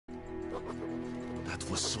That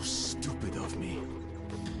was so stupid of me.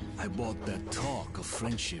 I bought that talk of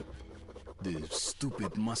friendship. The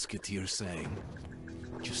stupid musketeer saying,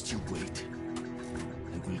 "Just you wait,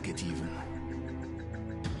 and we'll get even."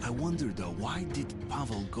 I wonder though, why did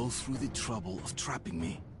Pavel go through the trouble of trapping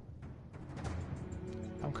me?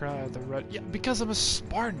 I'm currently at the red. Yeah, because I'm a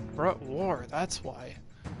Spartan. We're at war. That's why.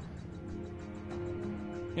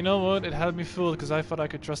 You know what? It had me fooled because I thought I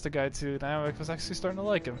could trust the guy too. Now I was actually starting to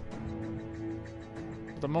like him.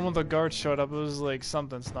 But the moment the guard showed up, it was like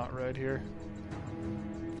something's not right here.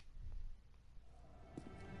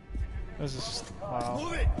 This is just wow.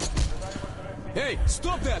 Move it! Hey,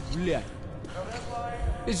 stop that, блядь!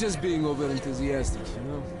 It's just being over enthusiastic, you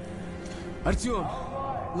know. Artyom,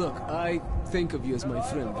 look, I think of you as my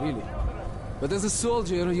friend, really. But as a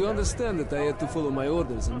soldier, you understand that I had to follow my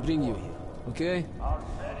orders and bring you here, okay?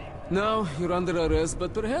 Now, you're under arrest,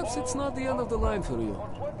 but perhaps it's not the end of the line for you.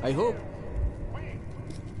 I hope.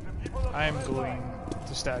 I'm going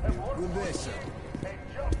to stab you. Good day, sir.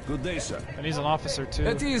 Good day, sir. And he's an officer too.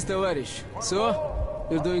 At ease, товарищ. So,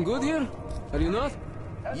 you're doing good here? Are you not?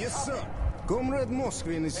 Yes, sir. Comrade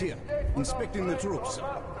Moskvin is here, inspecting the troops.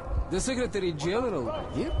 The Secretary General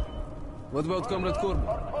here? What about Comrade Corbett?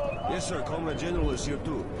 Yes, sir. Comrade General is here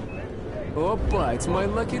too. Opa, it's my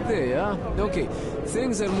lucky day, huh? Okay,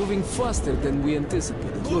 things are moving faster than we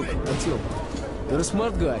anticipated. Look, Artyom, you're a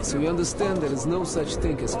smart guy, so you understand there is no such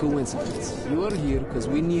thing as coincidence. You are here because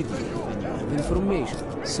we need you, and you have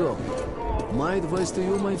information. So, my advice to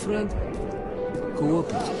you, my friend,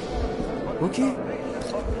 cooperate. Okay?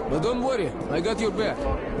 But don't worry, I got your back.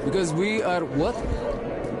 Because we are what?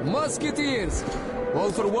 Musketeers!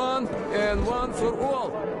 All for one, and one for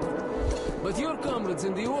all. But your comrades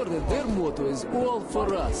in the Order, their motto is all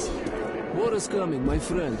for us. War is coming, my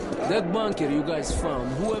friend. That bunker you guys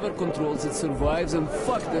found, whoever controls it survives, and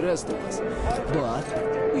fuck the rest of us.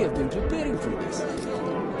 But we have been preparing for this.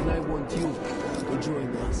 And I want you to join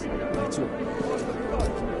us. That's all.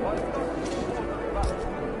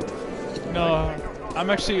 No, I'm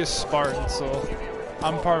actually a Spartan, so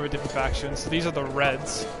I'm part of a different faction. So these are the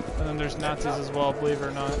Reds, and then there's Nazis as well, believe it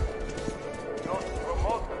or not.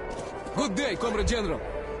 Good day, Comrade General.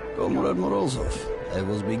 Comrade Morozov, I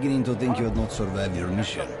was beginning to think you had not survived your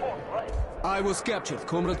mission. I was captured,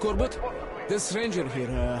 Comrade Corbett. This stranger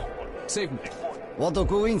here, saved me. What a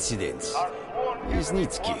coincidence.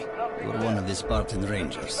 Isnitsky, you're one of the Spartan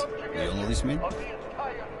Rangers. Do you know this man?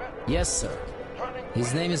 Yes, sir.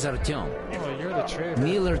 His name is Artyom. Oh, you're the traitor.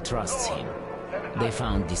 Miller trusts him. They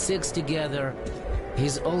found D6 together.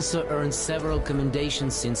 He's also earned several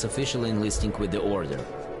commendations since officially enlisting with the Order.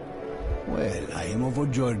 Well, I am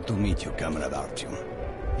overjoyed to meet you, Comrade Artyom.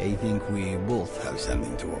 I think we both have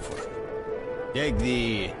something to offer. Take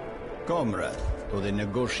the comrade to the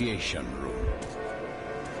negotiation room.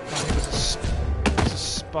 Oh, he was a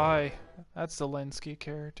spy. That's the Lenski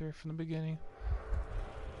character from the beginning.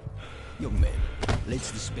 Young man,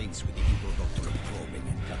 let's dispense with the introductory probing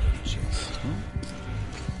and cut to the chase.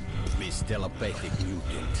 This telepathic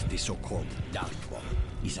mutant, the so-called Dark One,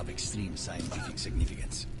 is of extreme scientific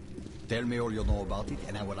significance. Tell me all you know about it,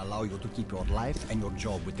 and I will allow you to keep your life and your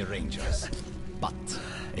job with the Rangers. But,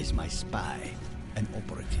 as my spy, an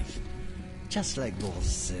operative. Just like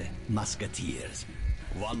those musketeers.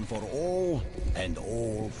 One for all, and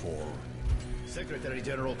all for... Secretary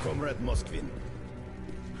General Comrade Moskvin.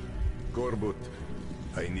 Korbut,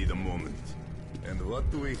 I need a moment. And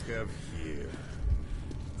what do we have here?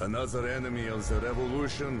 Another enemy of the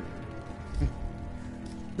revolution?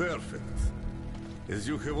 Perfect. As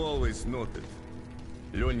you have always noted,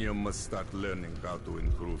 Lyonya must start learning how to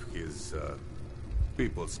improve his,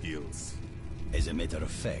 people skills. As a matter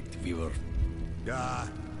of fact, we were... Ah,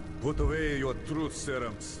 put away your truth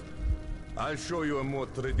serums. I'll show you a more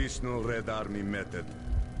traditional Red Army method.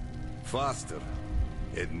 Faster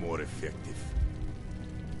and more effective.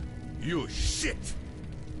 You shit!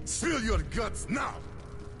 Spill your guts now!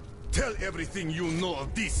 Tell everything you know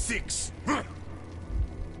of these six! Huh?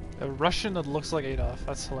 A Russian that looks like Adolf.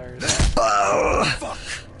 That's hilarious. Fuck!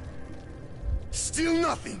 Still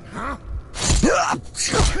nothing, huh?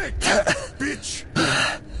 Hey, bitch!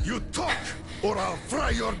 You talk, or I'll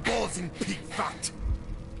fry your balls in pig fat!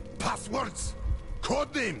 Passwords,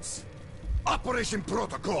 code names, operation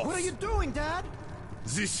protocols. What are you doing, Dad?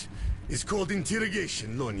 This is called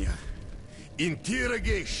interrogation, Lonya.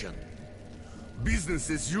 Interrogation. Business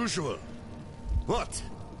as usual. What?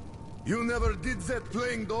 You never did that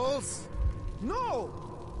playing dolls? No!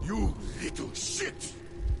 You little shit!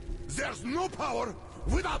 There's no power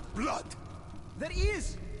without blood! There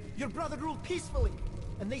is! Your brother ruled peacefully.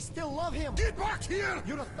 and they still love him. Get back here!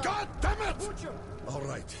 You're a thug. God damn it! Butcher. All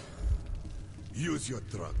right. Use your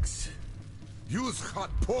drugs. Use hot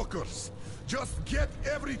pokers. Just get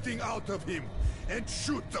everything out of him and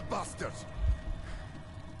shoot the bastard.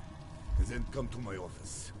 And then come to my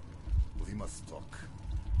office. We must talk.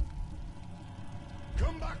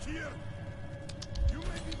 Come back here! You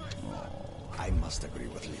may be my son. I must agree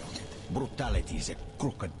with Leonid. Brutality is a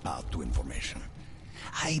crooked path to information.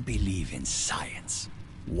 I believe in science.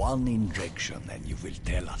 One injection and you will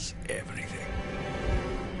tell us everything.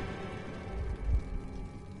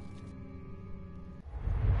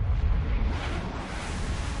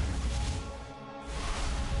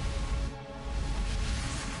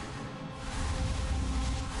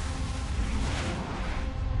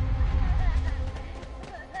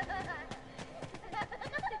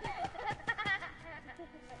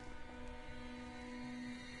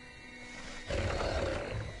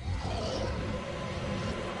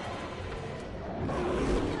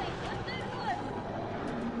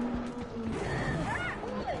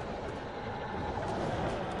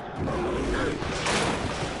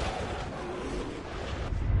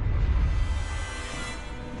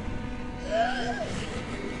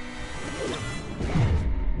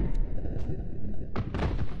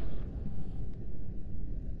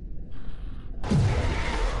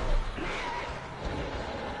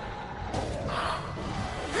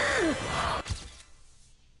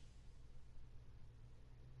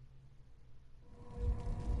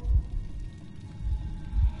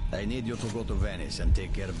 I need you to go to Venice and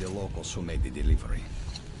take care of the locals who made the delivery.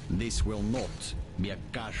 This will not be a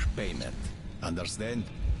cash payment. Understand?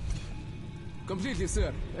 Completely,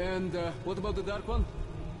 sir. And what about the Dark One?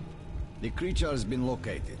 The creature has been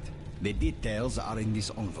located. The details are in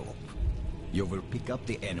this envelope. You will pick up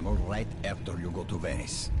the animal right after you go to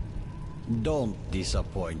Venice. Don't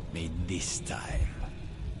disappoint me this time.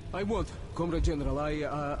 I won't, Comrade General.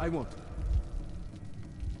 I won't.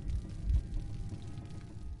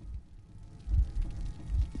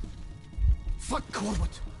 Fuck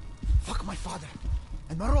Corbett. Fuck my father.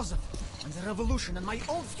 And Morozov. And the revolution and my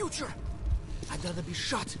own future. I'd rather be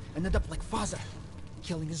shot and end up like father.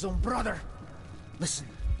 Killing his own brother. Listen.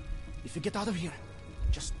 If you get out of here,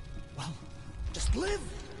 just live.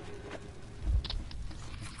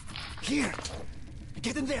 Here.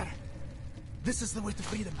 Get in there. This is the way to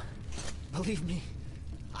freedom. Believe me.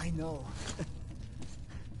 I know.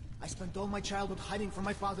 I spent all my childhood hiding from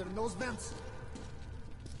my father in those vents.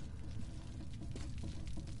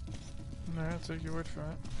 Alright, I'll take your word for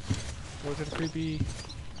it. Go to the creepy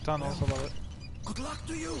tunnels, I love it. Good luck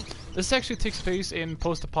to you. This actually takes place in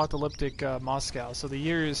post-apocalyptic Moscow, so the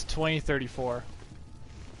year is 2034.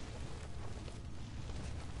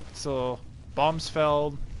 So, bombs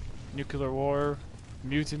fell, nuclear war,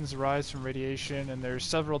 mutants rise from radiation, and there's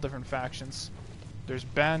several different factions. There's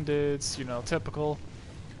bandits, you know, typical.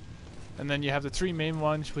 And then you have the three main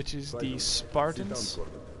ones, which is the Spartans,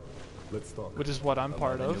 Let's talk. which is what I'm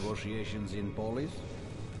part About the of. negotiations in Polis?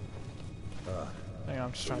 Hang on,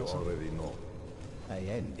 I'm just You trying to... already know. I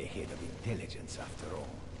am the head of intelligence after all.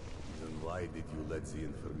 Then why did you let the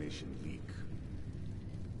information leak?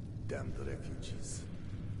 Damn the refugees.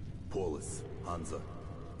 Polis, Hansa,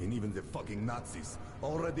 and even the fucking Nazis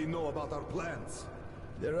already know about our plans.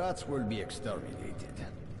 The rats will be exterminated.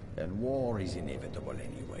 And war is inevitable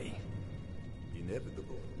anyway.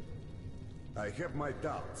 Inevitable. I have my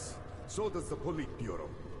doubts. So does the Politburo.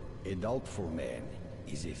 A doubtful man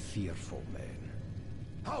is a fearful man.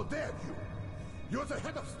 How dare you! You're the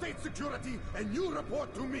head of state security, and you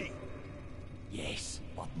report to me! Yes,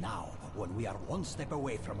 but now, when we are one step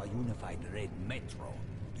away from a unified Red Metro,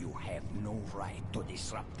 you have no right to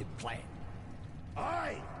disrupt the plan.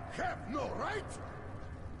 I have no right?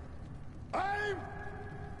 I'm...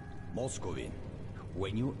 Moscovin,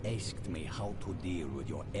 when you asked me how to deal with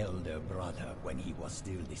your elder brother when he was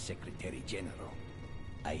still the Secretary General,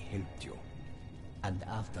 I helped you. And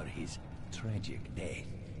after his tragic death,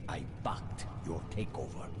 I backed your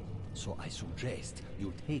takeover. So I suggest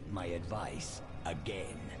you take my advice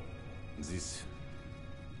again. This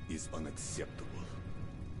is unacceptable.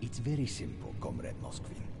 It's very simple, Comrade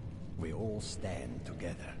Moskvin. We all stand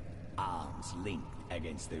together, arms linked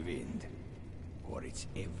against the wind. Or it's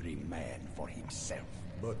every man for himself.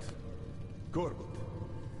 But, Corbett,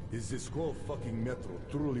 is this whole fucking metro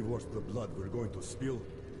truly worth the blood we're going to spill?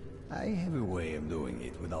 I have a way of doing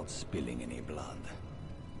it without spilling any blood.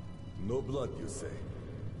 No blood, you say?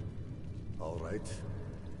 All right.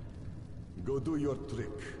 Go do your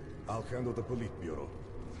trick. I'll handle the Politburo.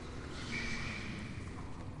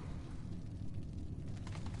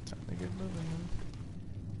 Time to get moving.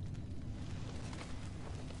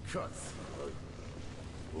 Cuts.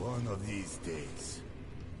 One of these days.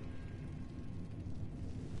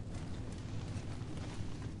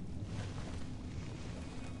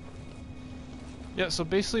 Yeah, so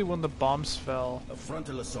basically when the bombs fell... A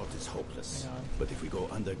frontal assault is hopeless. Hang on. But if we go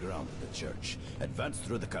underground to the church, advance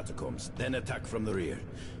through the catacombs, then attack from the rear,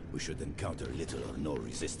 we should encounter little or no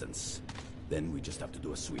resistance. Then we just have to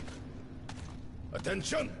do a sweep.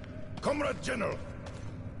 Attention! Comrade General!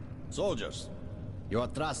 Soldiers, you are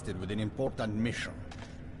trusted with an important mission.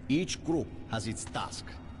 Each group has its task,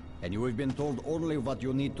 and you have been told only what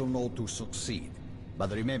you need to know to succeed.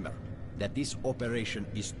 But remember that this operation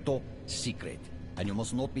is top secret, and you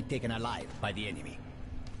must not be taken alive by the enemy.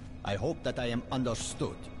 I hope that I am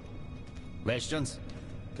understood. Questions?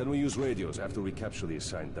 Can we use radios after we capture the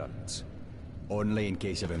assigned targets? Only in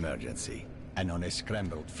case of emergency, and on a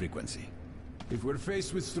scrambled frequency. If we're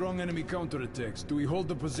faced with strong enemy counterattacks, do we hold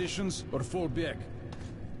the positions or fall back?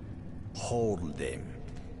 Hold them.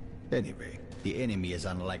 Anyway, the enemy is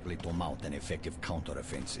unlikely to mount an effective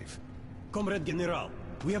counteroffensive. Comrade General,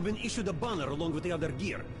 we have been issued a banner along with the other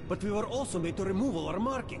gear, but we were also made to remove all our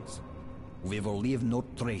markings. We will leave no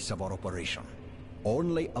trace of our operation.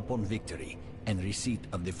 Only upon victory and receipt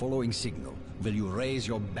of the following signal will you raise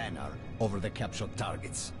your banner over the captured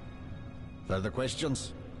targets. Further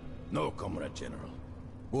questions? No, Comrade General.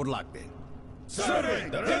 Good luck then.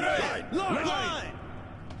 Serving the red line!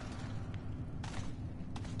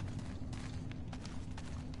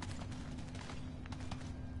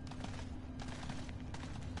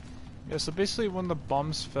 Yeah, so basically when the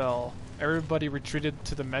bombs fell, everybody retreated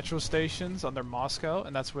to the metro stations under Moscow,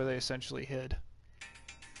 and that's where they essentially hid.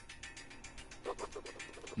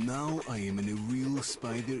 Now I am in a real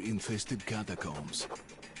spider-infested catacombs,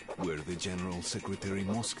 where the General Secretary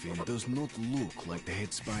Moskvin does not look like the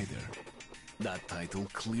head spider. That title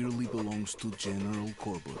clearly belongs to General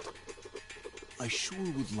Korbut. I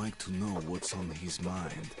sure would like to know what's on his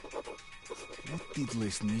mind. What did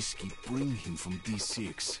Lesnitsky bring him from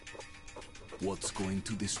D6? What's going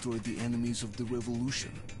to destroy the enemies of the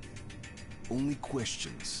revolution? Only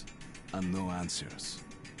questions and no answers.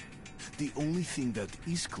 The only thing that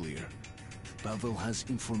is clear, Pavel has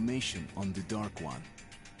information on the Dark One,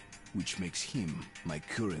 which makes him my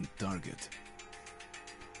current target.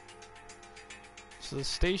 So the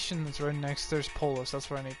station that's right next, there's Polis,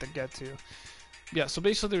 that's where I need to get to. Yeah, so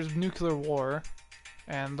basically there's nuclear war,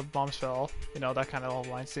 and the bombs fell, you know, that kind of whole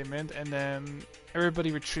line statement, and then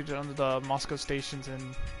everybody retreated under the Moscow stations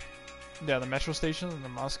and, yeah, the metro stations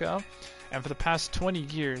in Moscow, and for the past 20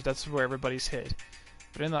 years, that's where everybody's hid.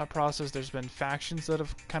 But in that process, there's been factions that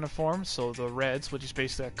have kind of formed. So the Reds, which is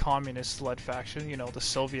basically a communist-led faction, you know, the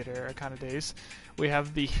Soviet era kind of days. We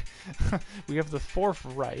have the we have the Fourth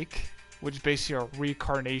Reich, which is basically a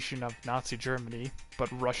reincarnation of Nazi Germany,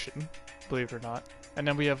 but Russian, believe it or not. And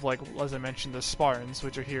then we have, like, as I mentioned, the Spartans,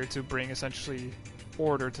 which are here to bring essentially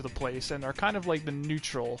order to the place, and are kind of like the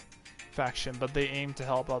neutral faction, but they aim to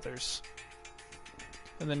help others.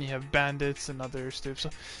 And then you have bandits and others too.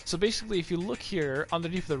 So basically, if you look here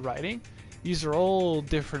underneath the writing, these are all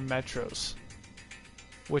different metros,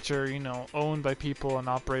 which are, you know, owned by people and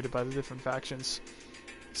operated by the different factions.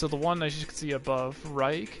 So the one, as you can see above,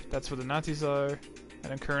 Reich, that's where the Nazis are,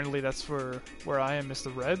 and then currently that's where I am, is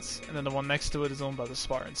the Reds, and then the one next to it is owned by the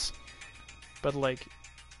Spartans. But like,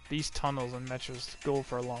 these tunnels and metros go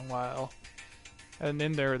for a long while, and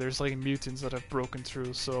in there's like mutants that have broken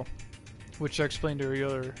through. So, which I explained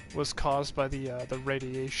earlier, was caused by the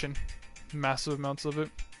radiation, massive amounts of it.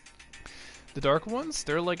 The Dark Ones,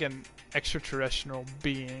 they're like an extraterrestrial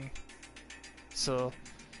being, so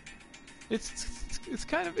it's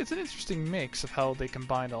an interesting mix of how they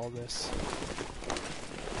combined all this.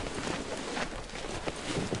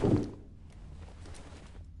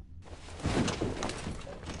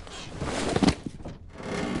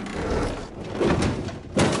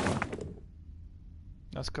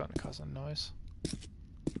 That's gonna cause a noise.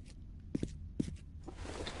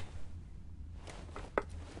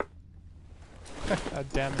 A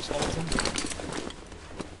damaged Alton.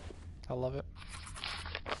 I love it.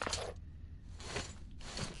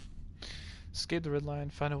 Escape the red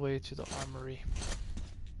line, find a way to the armory.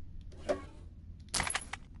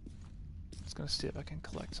 Just gonna see if I can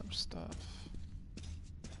collect some stuff.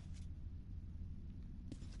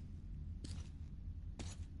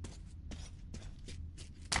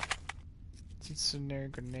 Incendiary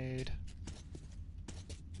grenade.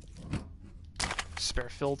 Spare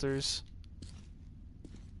filters.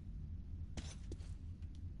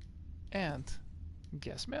 And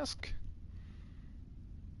gas mask.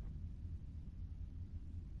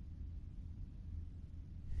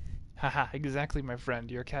 Haha, exactly, my friend.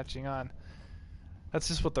 You're catching on. That's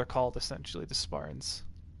just what they're called, essentially, the Spartans.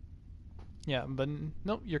 Yeah, but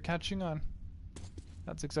nope, you're catching on.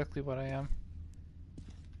 That's exactly what I am.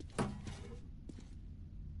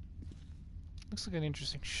 Looks like an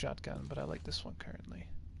interesting shotgun, but I like this one currently.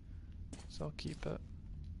 So I'll keep it.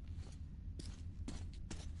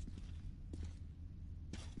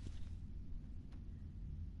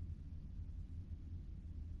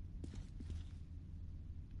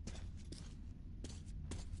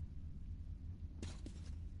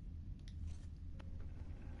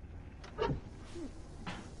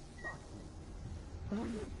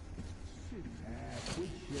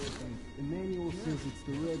 The manual says it's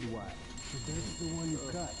the red wire. So that's the one you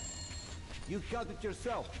cut. You cut it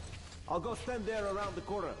yourself. I'll go stand there around the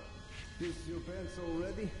corner. Piss your pants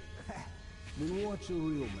already? Then watch a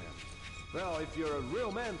real man. Well, if you're a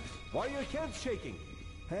real man, why are your hands shaking?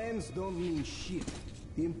 Hands don't mean shit.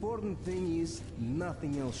 The important thing is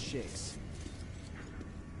nothing else shakes.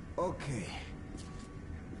 Okay.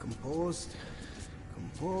 Composed.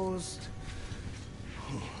 Composed.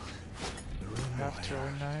 Half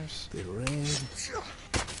throwing knives. The red.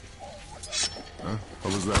 Huh?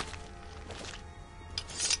 What was that?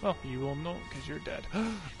 Oh, you will know because you're dead.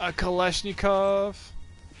 A Kalashnikov.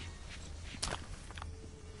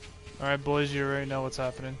 Alright, boys, you already know what's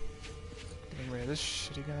happening. Getting rid of this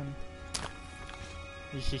shitty gun.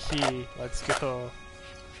 Hehehe, let's go.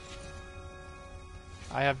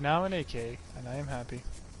 I have now an AK, and I am happy.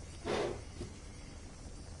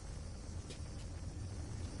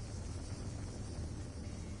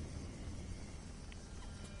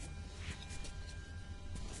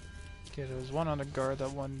 Okay, there's one on the guard,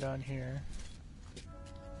 that one down here.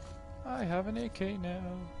 I have an AK now.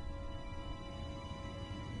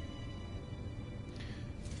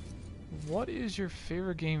 What is your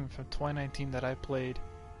favorite game from 2019 that I played?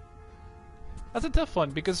 That's a tough one,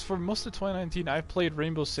 because for most of 2019 I played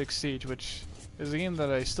Rainbow Six Siege, which is a game that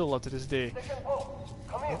I still love to this day. Second post.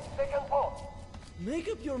 Come in, second post. Make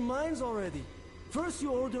up your minds already. First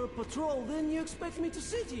you order a patrol, then you expect me to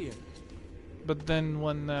sit here. But then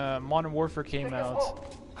when Modern Warfare came out,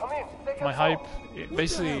 Come in, second my hype, post.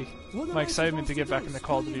 basically What am my I excitement to supposed get to back do? in the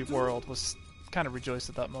Call of Split Duty it world was kind of rejoiced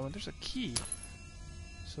at that moment. There's a key.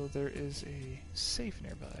 So there is a safe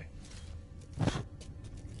nearby.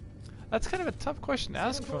 That's kind of a tough question to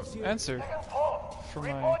ask for, answer Second post. from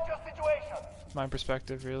Report your situation. my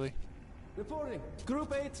perspective, really. Reporting.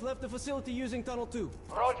 Group 8 left the facility using Tunnel 2.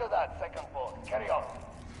 Roger that, second post. Carry on.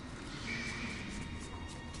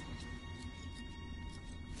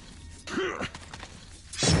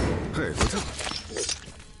 Hey, what's up?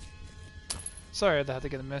 Sorry I had to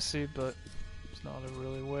get messy, but it's not a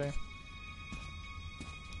really way.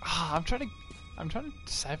 Ah, I'm trying to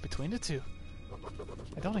decide between the two.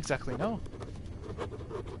 I don't exactly know.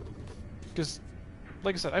 Because,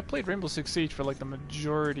 like I said, I played Rainbow Six Siege for like the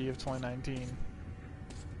majority of 2019.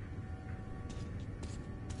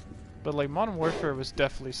 But like Modern Warfare was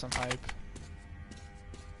definitely some hype.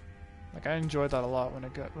 Like I enjoyed that a lot when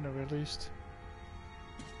it released.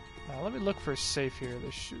 Let me look for a safe here.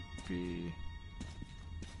 There should be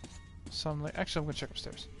some. Actually, I'm gonna check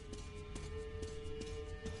upstairs.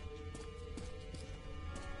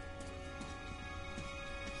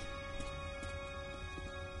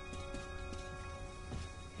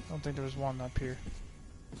 I don't think there was one up here.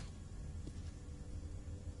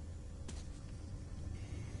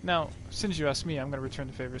 Now, since you asked me, I'm gonna return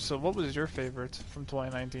the favor. So, what was your favorite from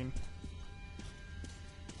 2019?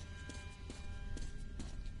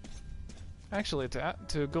 Actually,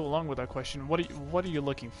 to go along with that question, what are you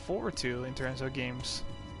looking forward to in terms of games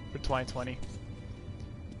for 2020?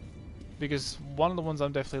 Because one of the ones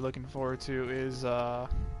I'm definitely looking forward to is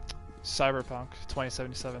Cyberpunk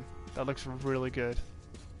 2077. That looks really good.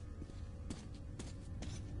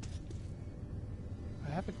 I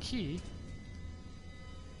have a key.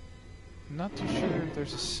 I'm not too sure if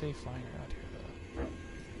there's a safe line around here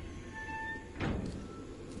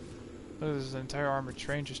though. Oh, there's an entire armored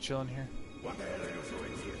train just chilling here. What the hell are you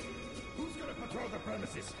doing here? Who's gonna patrol the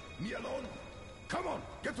premises? Me alone? Come on,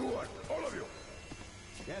 get to work, all of you.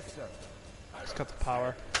 Yes, sir. It's got the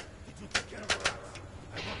power. Did you take care of the rats?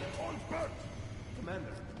 I want them all burnt.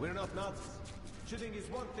 Commander, we're not Nazis. Shooting is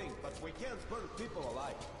one thing, but we can't burn people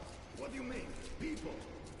alive. What do you mean? People?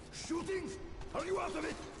 Shootings? Are you out of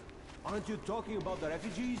it? Aren't you talking about the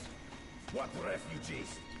refugees? What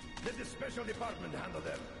refugees? Let the special department handle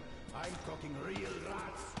them. I'm talking real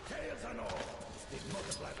rats, tails and all. They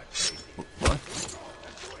multiply like crazy. What? Let's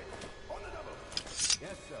do it. On the double.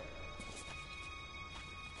 Yes, sir.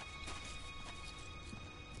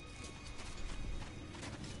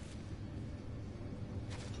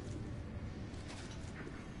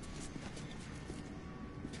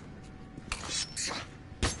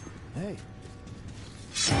 Hey.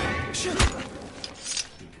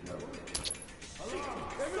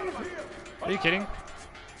 Are you kidding?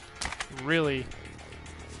 Really?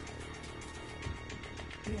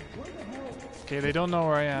 Okay, they don't know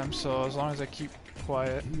where I am, so as long as I keep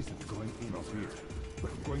quiet. He's going in of here. We're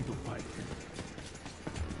going to fight him.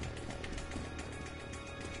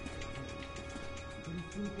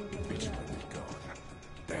 Bitch, God.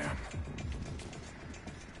 Damn.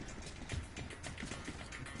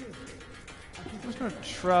 I'm just gonna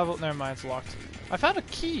travel. Never mind, it's locked. I found a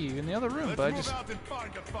key in the other room, but I just. Out and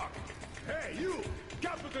find the fuck. Hey, you,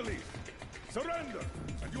 capitalist! Surrender,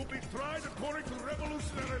 and you'll be tried according to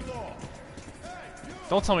revolutionary law.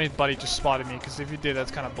 Don't tell me Buddy just spotted me, because if he did,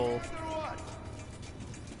 that's kind of bull.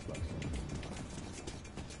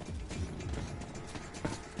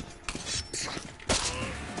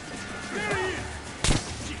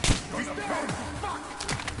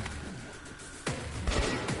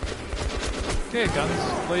 Okay,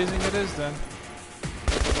 guns blazing it is then.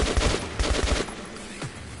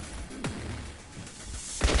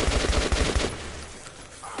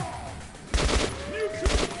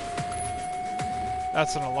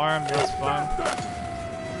 That's an alarm, that's fine.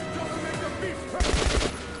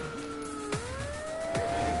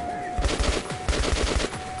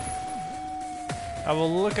 I will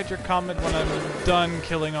look at your comment when I'm done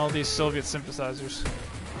killing all these Soviet synthesizers.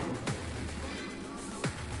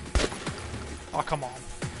 Oh, come on.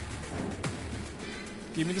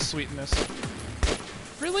 Give me the sweetness.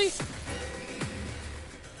 Really?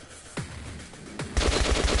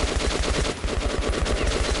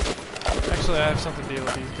 Actually, I have something to deal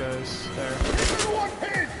with these guys. There.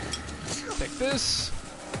 Take this.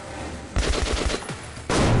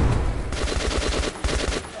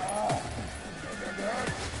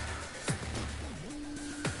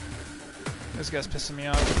 This guy's pissing me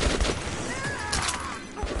off.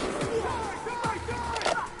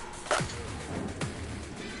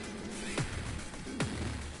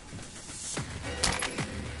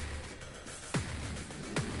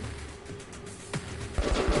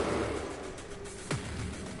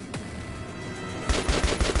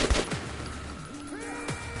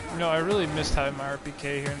 No, I really missed having my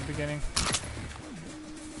RPK here in the beginning.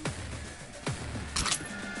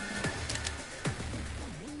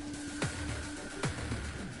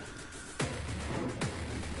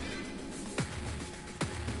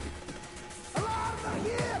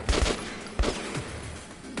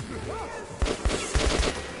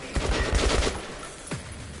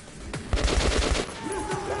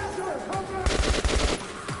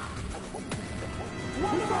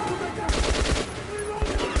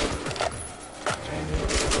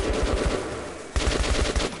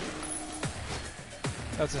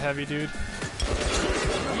 That's a heavy dude.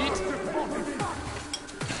 Yeet.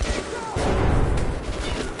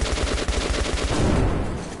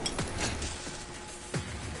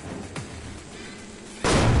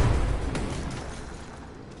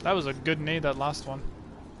 That was a good nade, that last one.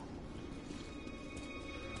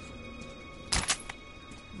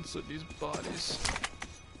 Let's loot these bodies.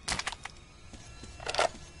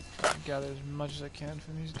 Gather as much as I can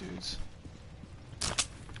from these dudes.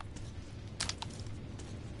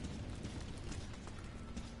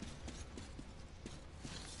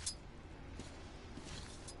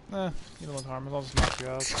 You don't look harmless, I'll just knock you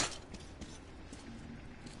out.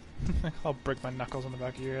 I'll break my knuckles on the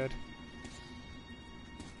back of your head.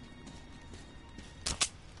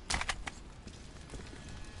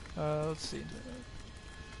 Let's see.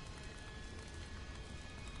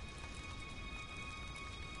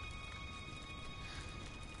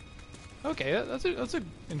 Okay, that's a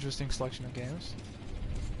interesting selection of games.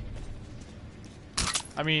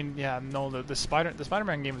 I mean, yeah, no, the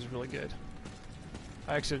Spider-Man game was really good.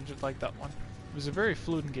 I actually just liked that one. It was a very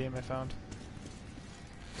fluid game, I found.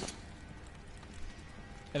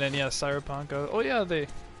 And then yeah, Cyberpunk. Oh yeah, the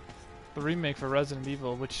remake for Resident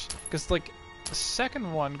Evil, which because like the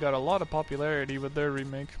second one got a lot of popularity with their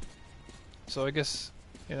remake. So I guess,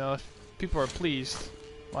 you know, if people are pleased,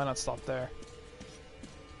 why not stop there?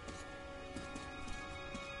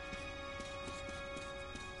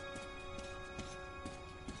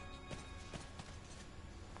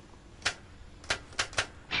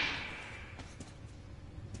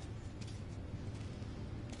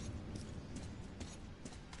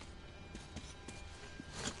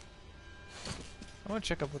 I want to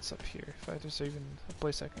check out what's up here. If there's even a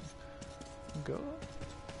place I can go.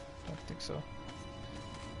 Don't think so.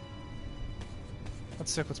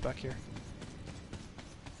 Let's check what's back here.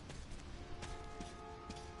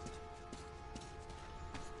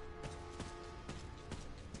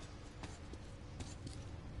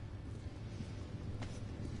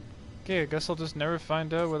 Okay, I guess I'll just never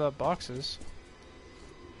find out where that box is.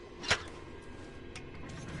 Hey,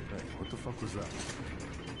 what the fuck was that?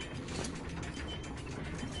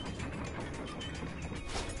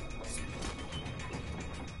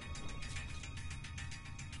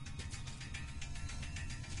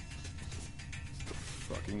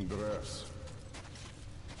 Fucking dress.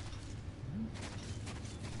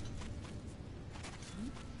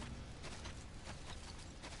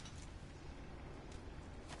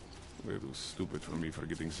 Little stupid for me for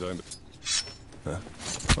getting signed. Huh?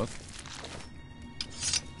 What?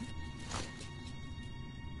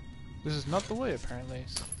 This is not the way, apparently.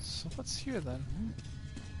 So what's here then?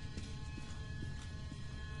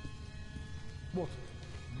 What?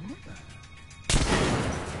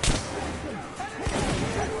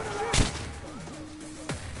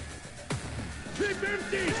 Keep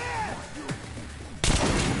empty!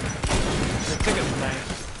 The ticket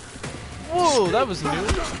knife. Whoa, that was new.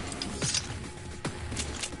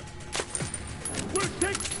 We'll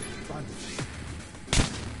take...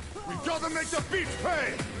 We gotta make the beach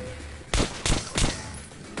pay!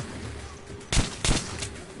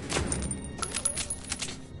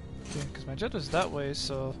 Okay, because my jet was that way,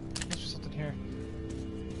 so there's something here.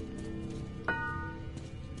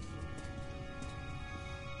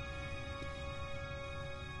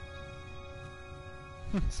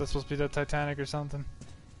 Is that supposed to be the Titanic or something?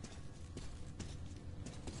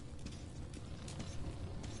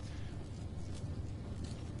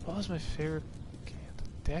 What was my favorite game of the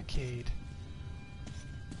decade?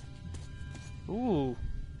 Ooh.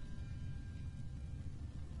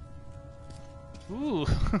 Ooh.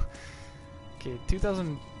 Okay,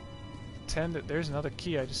 2010. There's another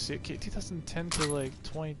key. I just see. Okay, 2010 to like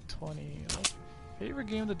 2020. Favorite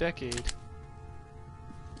game of the decade.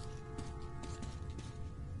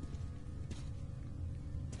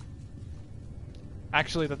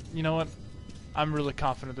 Actually, you know what? I'm really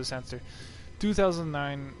confident of this answer.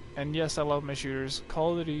 2009, and yes, I love my shooters.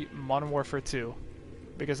 Call of Duty Modern Warfare 2,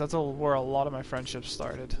 because that's where a lot of my friendships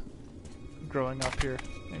started. Growing up here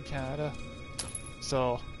in Canada,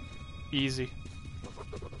 so easy.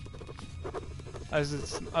 As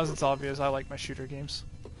it's obvious, I like my shooter games.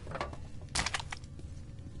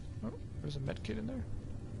 Oh, there's a medkit in there.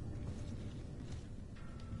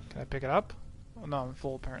 Can I pick it up? Oh, no, I'm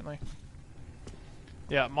full apparently.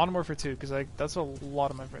 Yeah, Modern Warfare 2, because that's a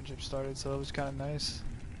lot of my friendships started, so it was kind of nice.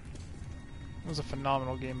 It was a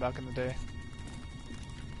phenomenal game back in the day.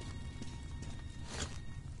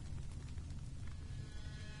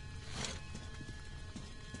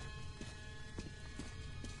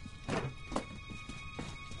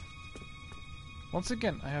 Once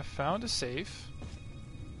again, I have found a safe,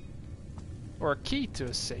 or a key to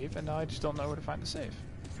a safe, and now I just don't know where to find the safe.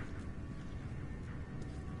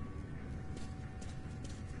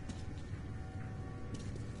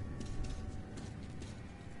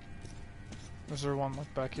 Is there one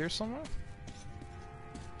like back here somewhere?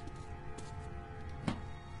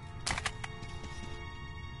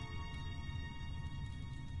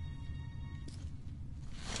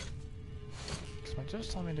 Because my judge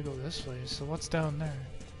told me to go this way, so what's down there?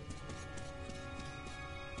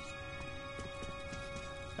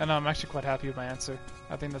 And I'm actually quite happy with my answer.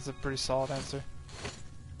 I think that's a pretty solid answer.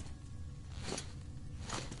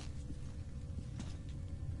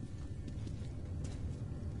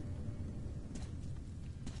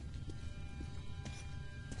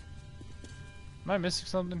 Am I missing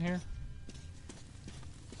something here?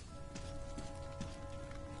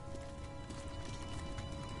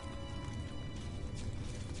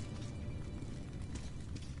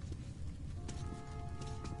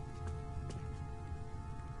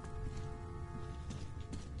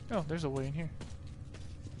 Oh, there's a way in here.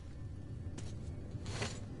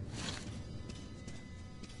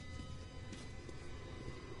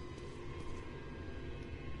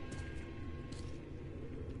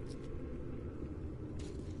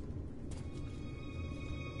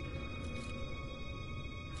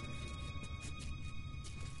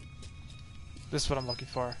 This is what I'm looking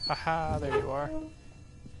for. Haha, there you are.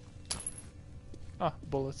 Ah,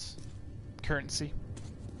 bullets. Currency.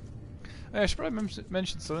 I should probably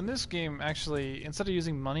mention, so in this game, actually, instead of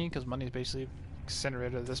using money, because money is basically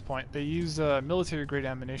incinerated at this point, they use military-grade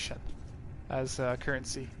ammunition as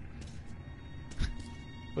currency.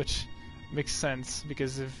 Which makes sense,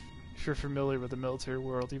 because if you're familiar with the military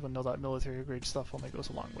world, you will know that military-grade stuff only goes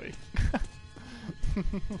a long way.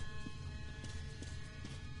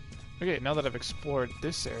 Okay, now that I've explored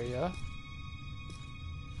this area...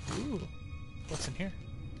 Ooh, what's in here?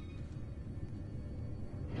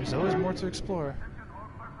 There's always more to explore.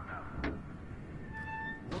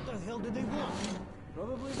 What the hell did they want?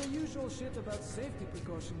 Probably the usual shit about safety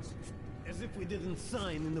precautions. As if we didn't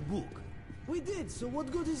sign in the book. We did, so what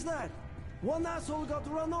good is that? One asshole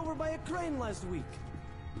got run over by a crane last week.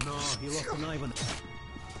 No, he lost an Ivan.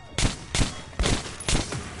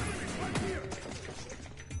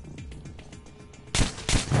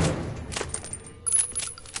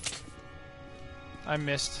 I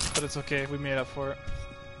missed, but it's okay. We made up for it.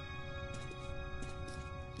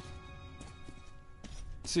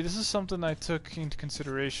 See, this is something I took into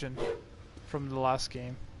consideration from the last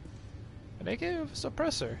game. And they gave a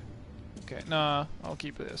suppressor. Okay, nah, I'll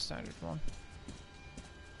keep it as standard one.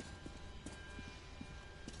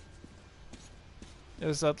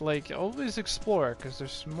 Is that, like, always explore, because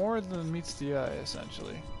there's more than meets the eye,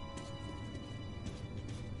 essentially.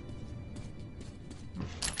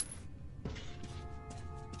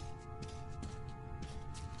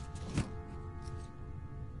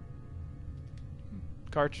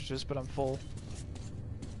 Cartridges, but I'm full.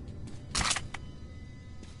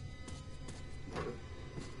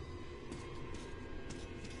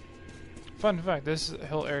 Fun fact, this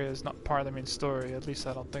hill area is not part of the main story, at least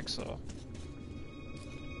I don't think so.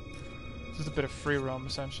 This is a bit of free roam,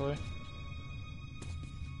 essentially.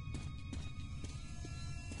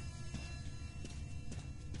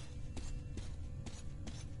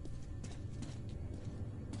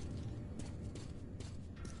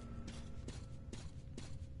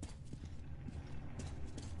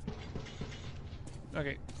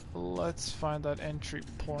 Okay, let's find that entry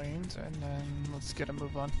point and then let's get a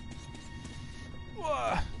move on.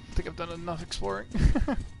 I think I've done enough exploring.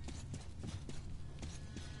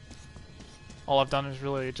 All I've done is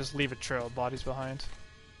really just leave a trail of bodies behind.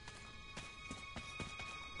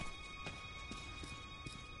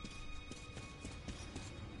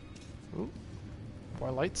 Ooh,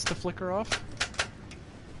 more lights to flicker off.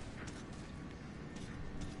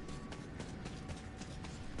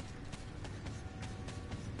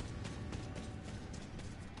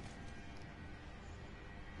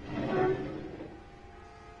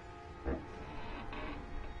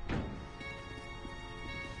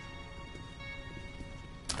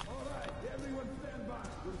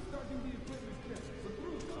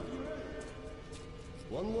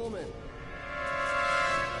 One moment.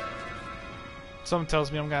 Someone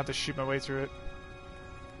tells me I'm gonna have to shoot my way through it.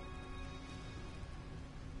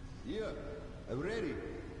 Yeah, I'm ready.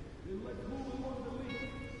 Then let's move along the link.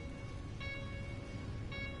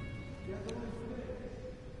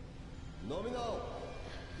 Nominal.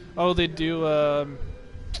 Oh, they do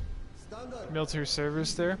military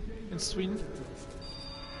service there in Sweden.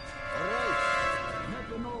 Alright.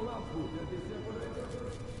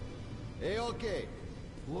 Hey, okay.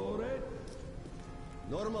 Flow rate.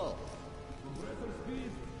 Normal. Compressor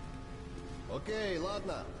speed. Okay,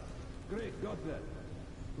 ладно. Great, got that.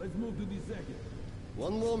 Let's move to the second.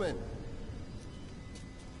 One moment.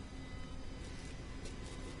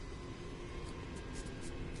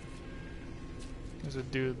 There's a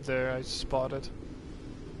dude there I spotted.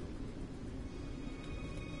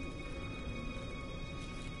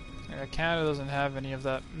 Yeah, Canada doesn't have any of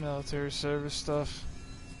that military service stuff.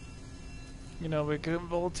 You know, we can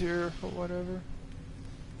volunteer or whatever.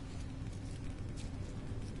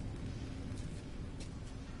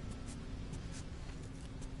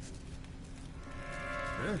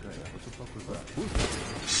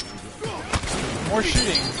 More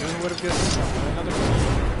shooting. What if this another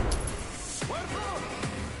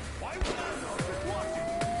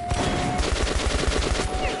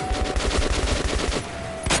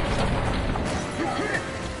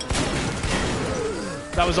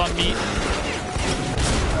that was on me.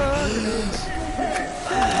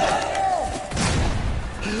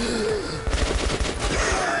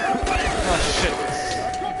 Oh shit.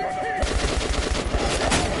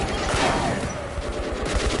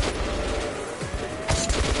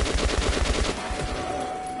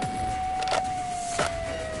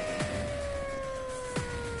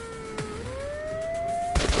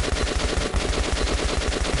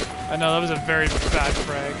 I know, that was a very bad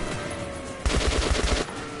frag.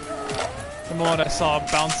 The moment I saw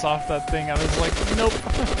it bounce off that thing, I was like, nope.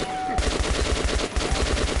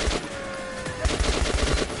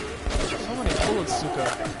 So many bullets, Suka.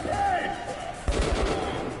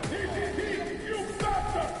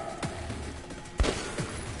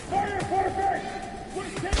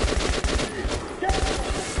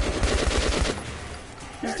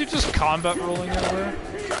 Is dude just combat rolling everywhere?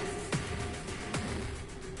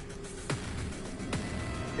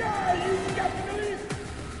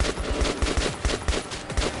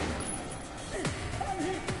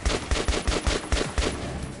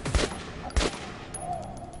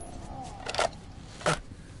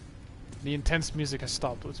 The intense music has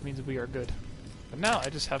stopped, which means we are good. But now I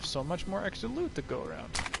just have so much more extra loot to go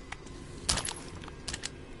around.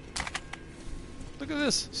 Look at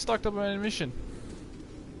this! Stocked up on ammunition.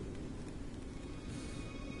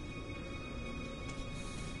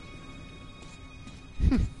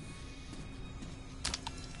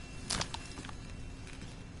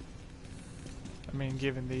 I mean,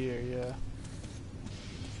 given the area.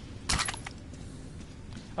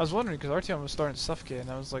 I was wondering, because Artyom was starting to suffocate, and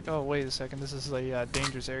I was like, oh, wait a second, this is a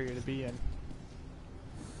dangerous area to be in.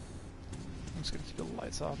 I'm just gonna keep the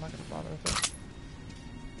lights off, I'm not gonna bother with it.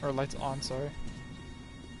 Or lights on, sorry.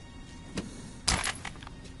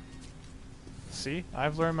 See,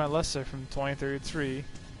 I've learned my lesson from 2033.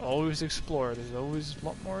 Always explore, there's always a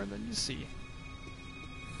lot more than you see.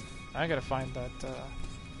 I gotta find that,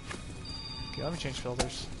 Okay, let me change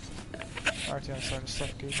filters. Artyom's starting to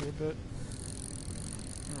suffocate here a bit.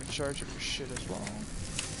 I'm gonna charge up your shit as well.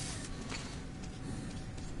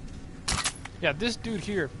 Yeah, this dude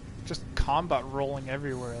here, just combat rolling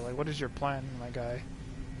everywhere. Like, what is your plan, my guy?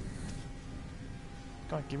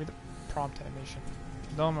 Go on, give me the prompt animation.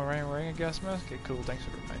 No, am I wearing a gas mask? Okay, cool, thanks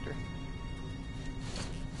for the reminder.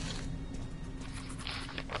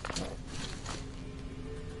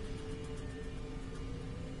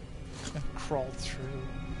 And crawl through.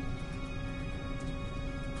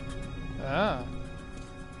 Ah.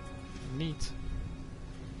 Neat.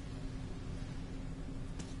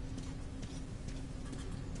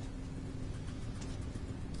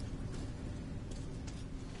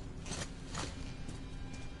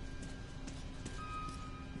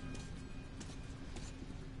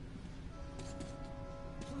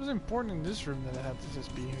 What was important in this room that I had to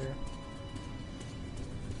just be here?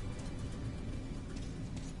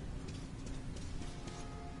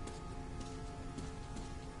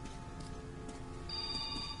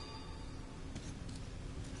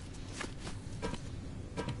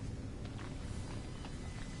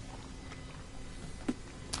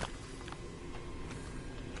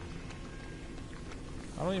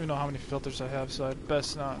 I don't even know how many filters I have, so I'd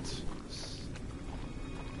best not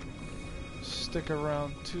stick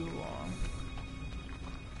around too long.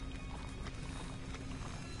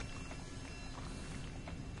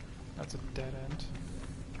 That's a dead end.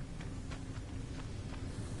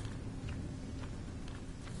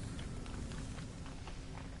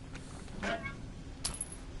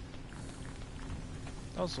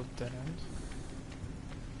 Also dead end.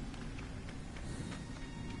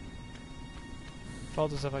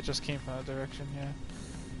 Felt as if I just came from that direction, yeah.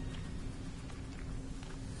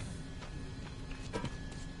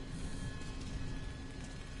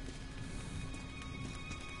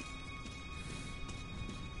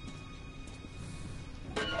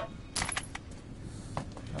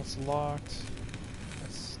 That's locked.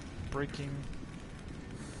 That's breaking.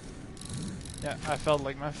 Yeah, I felt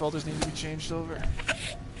like my filters need to be changed over.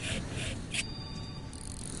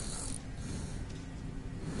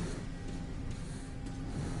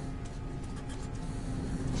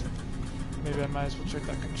 Maybe I might as well check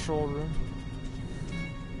that control room.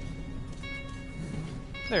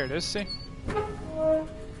 There it is, see?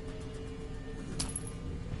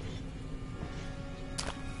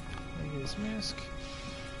 His mask.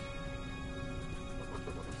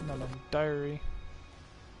 Another diary.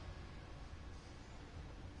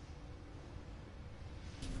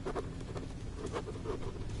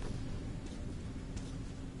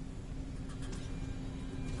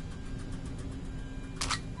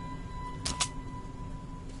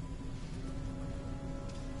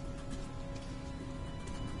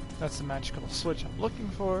 That's the magical switch I'm looking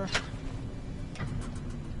for.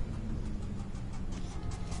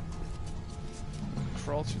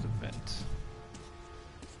 Crawl through the vent.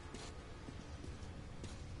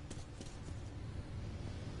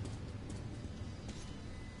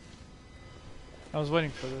 I was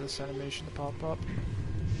waiting for this animation to pop up.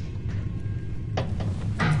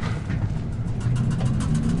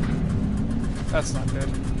 That's not good.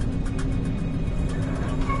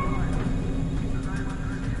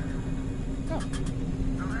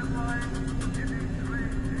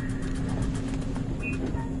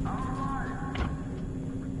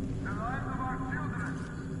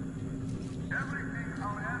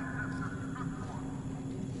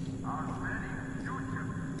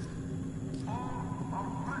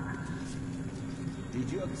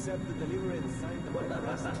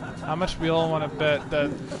 How much we all want to bet that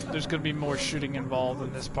there's going to be more shooting involved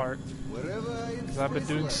in this part? Because I've been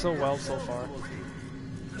doing so well so far.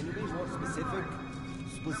 Can you be more specific?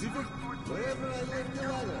 Specific? Wherever I left the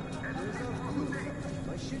ladder, there's our clue.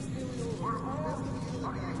 My ship's nearly over.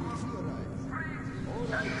 All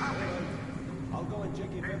right. I'll go and check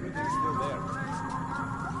if everything's still there.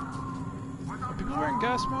 Are people wearing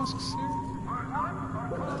gas masks here?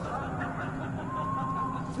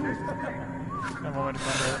 I have one way to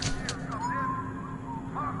find out.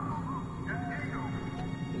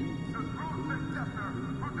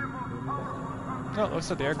 No, it looks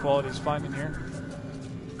like the air quality is fine in here.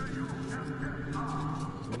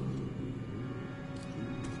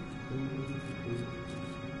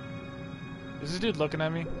 Is this dude looking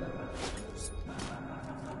at me?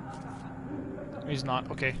 He's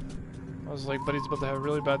not. Okay. I was like, but he's about to have a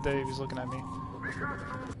really bad day if he's looking at me.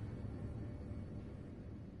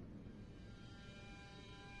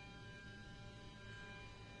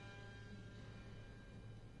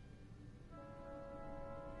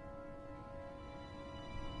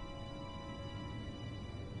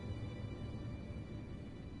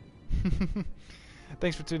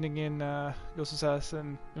 Thanks for tuning in, Ghost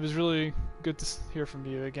Assassin. It was really good to hear from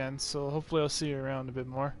you again, so hopefully I'll see you around a bit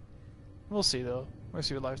more. We'll see though. We'll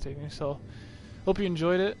see what live taking. So, hope you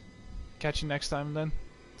enjoyed it. Catch you next time then.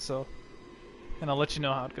 So, and I'll let you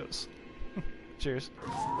know how it goes. Cheers.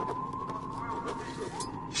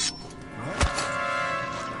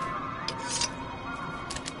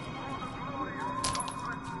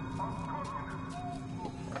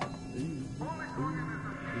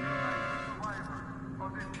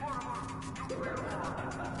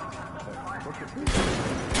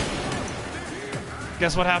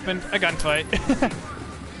 Guess what happened? A gunfight.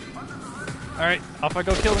 Alright, off I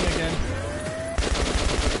go killing again.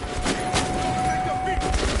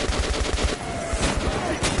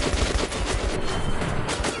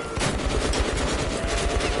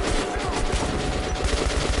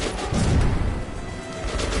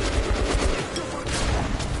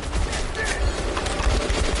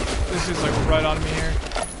 This is like right on me here.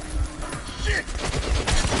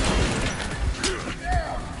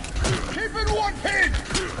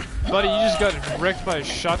 Buddy, you just got wrecked by a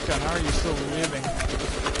shotgun. How are you still living?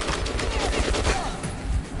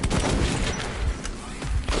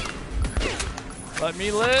 Let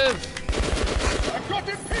me live! I've got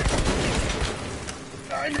him pinned!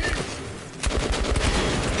 I'm hit!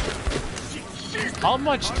 How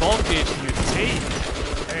much 12 gauge can you take?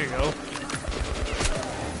 There you go.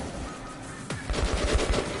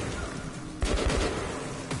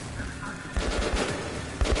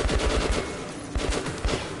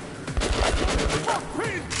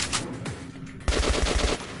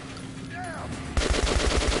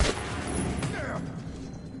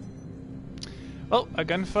 Well, a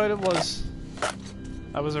gunfight it was.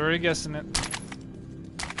 I was already guessing it.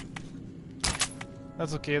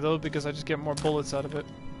 That's okay though, because I just get more bullets out of it.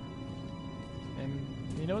 And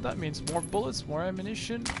you know what that means? More bullets, more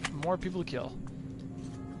ammunition, more people to kill.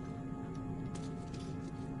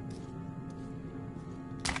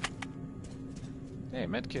 Hey,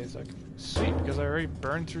 medkits, like, sweet, because I already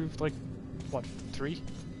burned through, like, what, 3?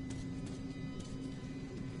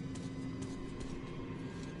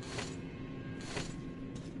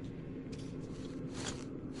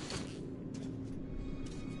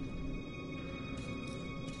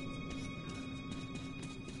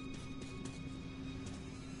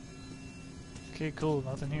 Okay, cool,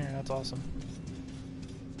 nothing here, that's awesome.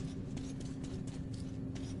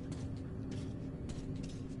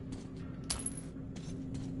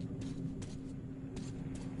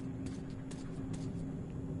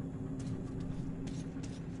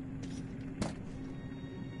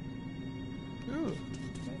 Ooh,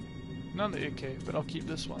 not the AK, but I'll keep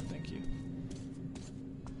this one, thank you.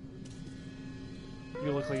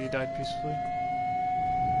 You look like you died peacefully.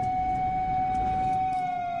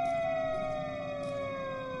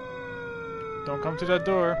 Don't come to that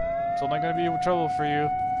door. It's only gonna be trouble for you.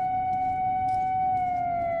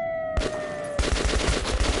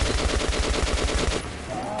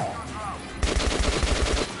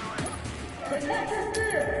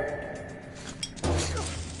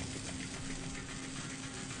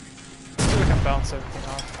 See if I can bounce everything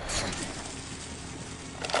off.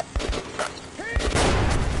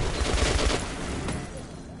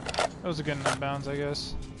 That was a good enough bounce, I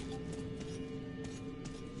guess.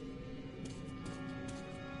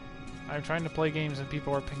 I'm trying to play games and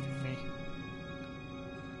people are pinging me.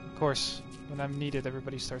 Of course, when I'm needed,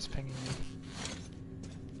 everybody starts pinging me.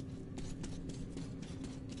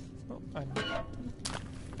 Oh,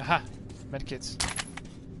 aha! Medkits.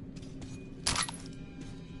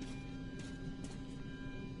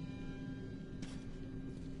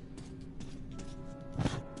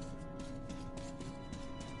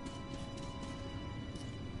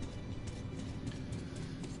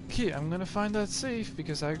 Okay, I'm gonna find that safe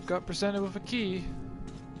because I got presented with a key.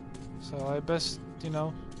 So I best, you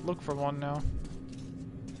know, look for one now.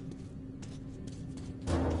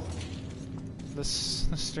 this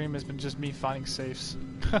stream has been just me finding safes.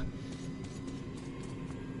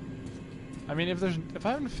 I mean, if I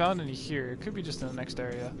haven't found any here, it could be just in the next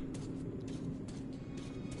area.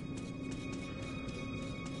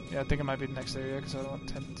 Yeah, I think it might be the next area because I don't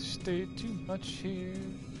tend to stay too much here.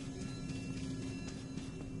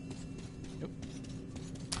 Yep.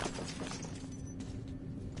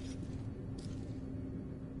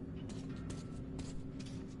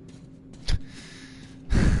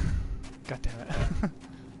 God damn it.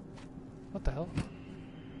 What the hell?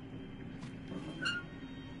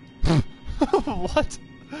 What?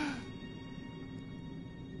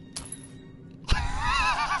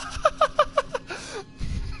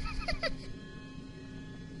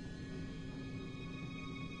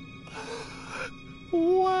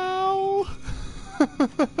 Wow.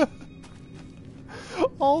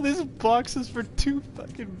 All these boxes for 2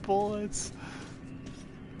 fucking bullets.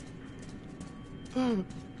 Wow.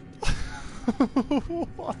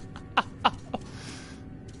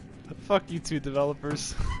 Fuck you two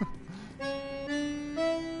developers.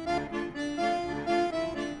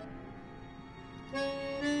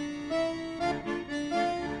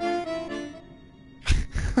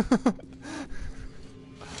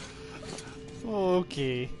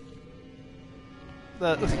 Okay.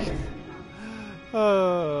 That.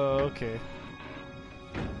 Oh, okay.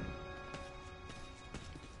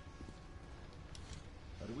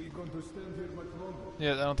 Are we going to stand here much longer?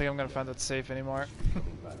 Yeah, I don't think I'm gonna find that safe anymore.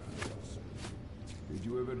 Did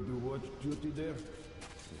you ever do watch duty there?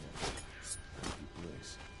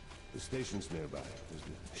 Place. The station's nearby. There's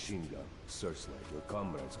the machine gun, searchlight. Your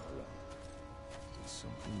comrades are around. There's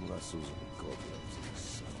something rustles in the cobwebs and the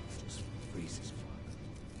sun just freezes fire.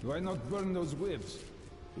 Why not burn those whips?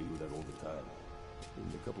 We do that all the time.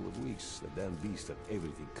 In a couple of weeks, the damn beast had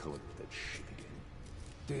everything covered with that shit again.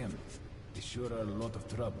 Damn it. They sure are a lot of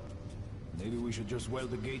trouble. Maybe we should just weld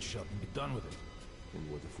the gate shut and be done with it. And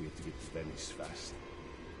what if we have to get to Venice fast?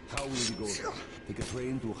 How will we go there? Take a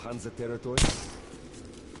train to Hansa territory?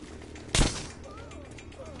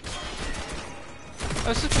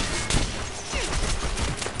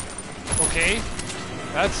 Okay.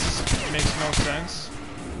 That makes no sense.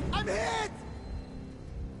 I'm hit!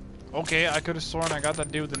 Okay, I could have sworn I got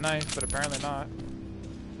that dude with the knife, but apparently not.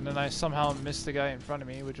 And then I somehow missed the guy in front of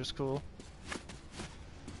me, which was cool.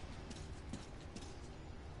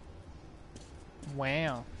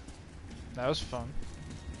 Wow. That was fun.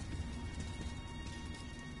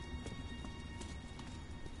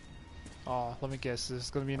 Oh, let me guess. This is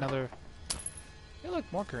gonna be another... Hey, look,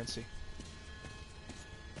 more currency.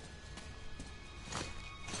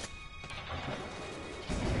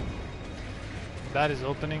 That is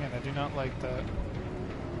opening, and I do not like that.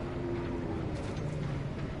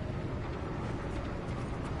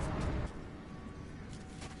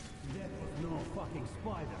 That was no fucking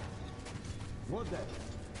spider. What that?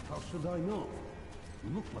 How should I know? You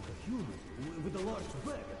look like a human, with a large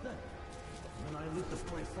bag at that. When I lit the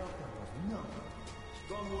place up, I was numb.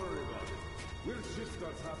 Don't worry about it. Weird shit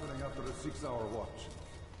starts happening after a 6-hour watch.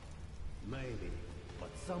 Maybe,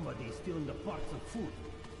 but somebody's stealing the parts and food.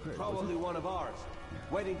 Probably one of ours.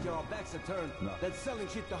 Waiting till our backs are turned, then selling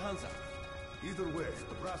shit to Hansa. Either way,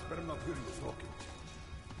 the brass better not hear you talking.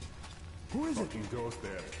 Who is it? Fucking ghost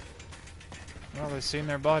there. Well, they've seen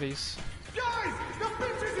their bodies. Guys! The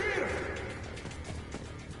bitch is here!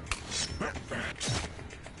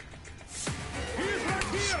 He is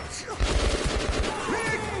right here!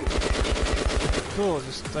 Cool,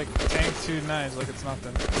 just like tank 2 knives like it's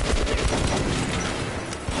nothing.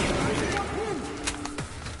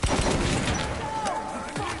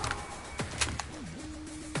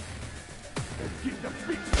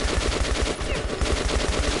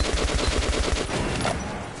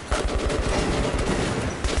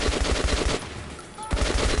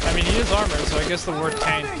 I mean, he is armored, so I guess the word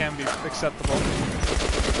tank can be acceptable.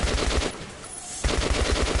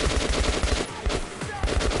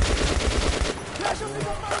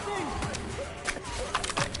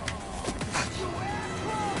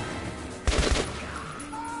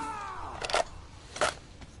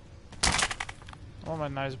 All my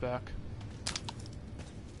knives back.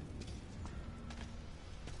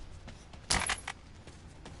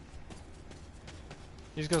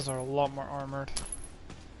 These guys are a lot more armored.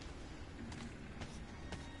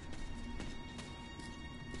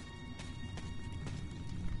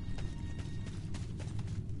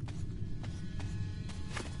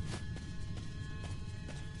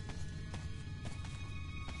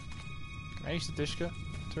 Can I use the Dishka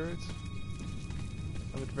turrets?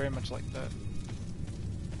 I would very much like that.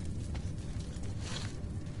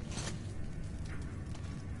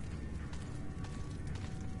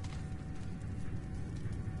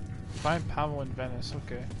 Find Pavel in Venice,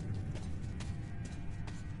 okay.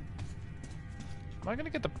 Am I gonna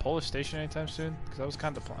get the Polish station anytime soon? Because that was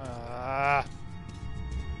kind of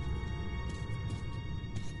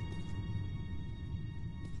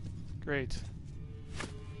Great.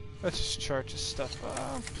 Let's just charge this stuff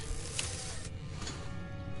up.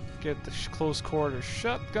 Get the close quarter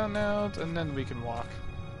shotgun out, and then we can walk.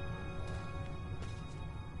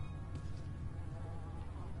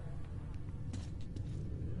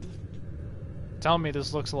 Tell me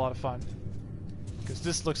this looks a lot of fun. Because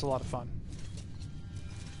this looks a lot of fun.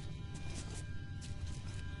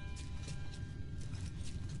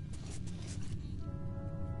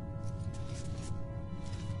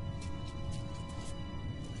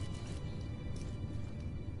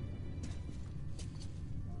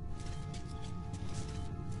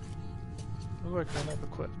 What do I kind of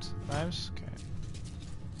equipped? Knives? Okay.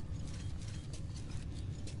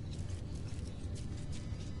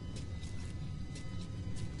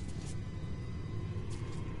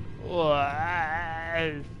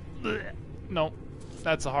 No,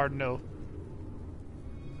 that's a hard no.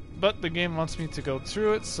 But the game wants me to go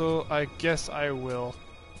through it, so I guess I will.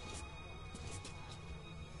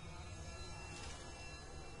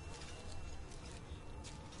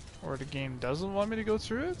 Or the game doesn't want me to go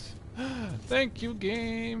through it? Thank you,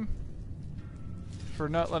 game, for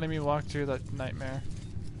not letting me walk through that nightmare.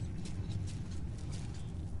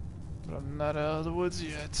 But I'm not out of the woods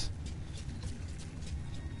yet.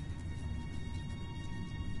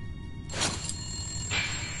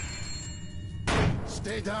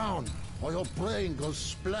 Stay down, or your brain goes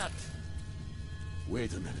splat.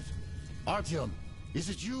 Wait a minute. Artyom, is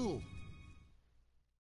it you?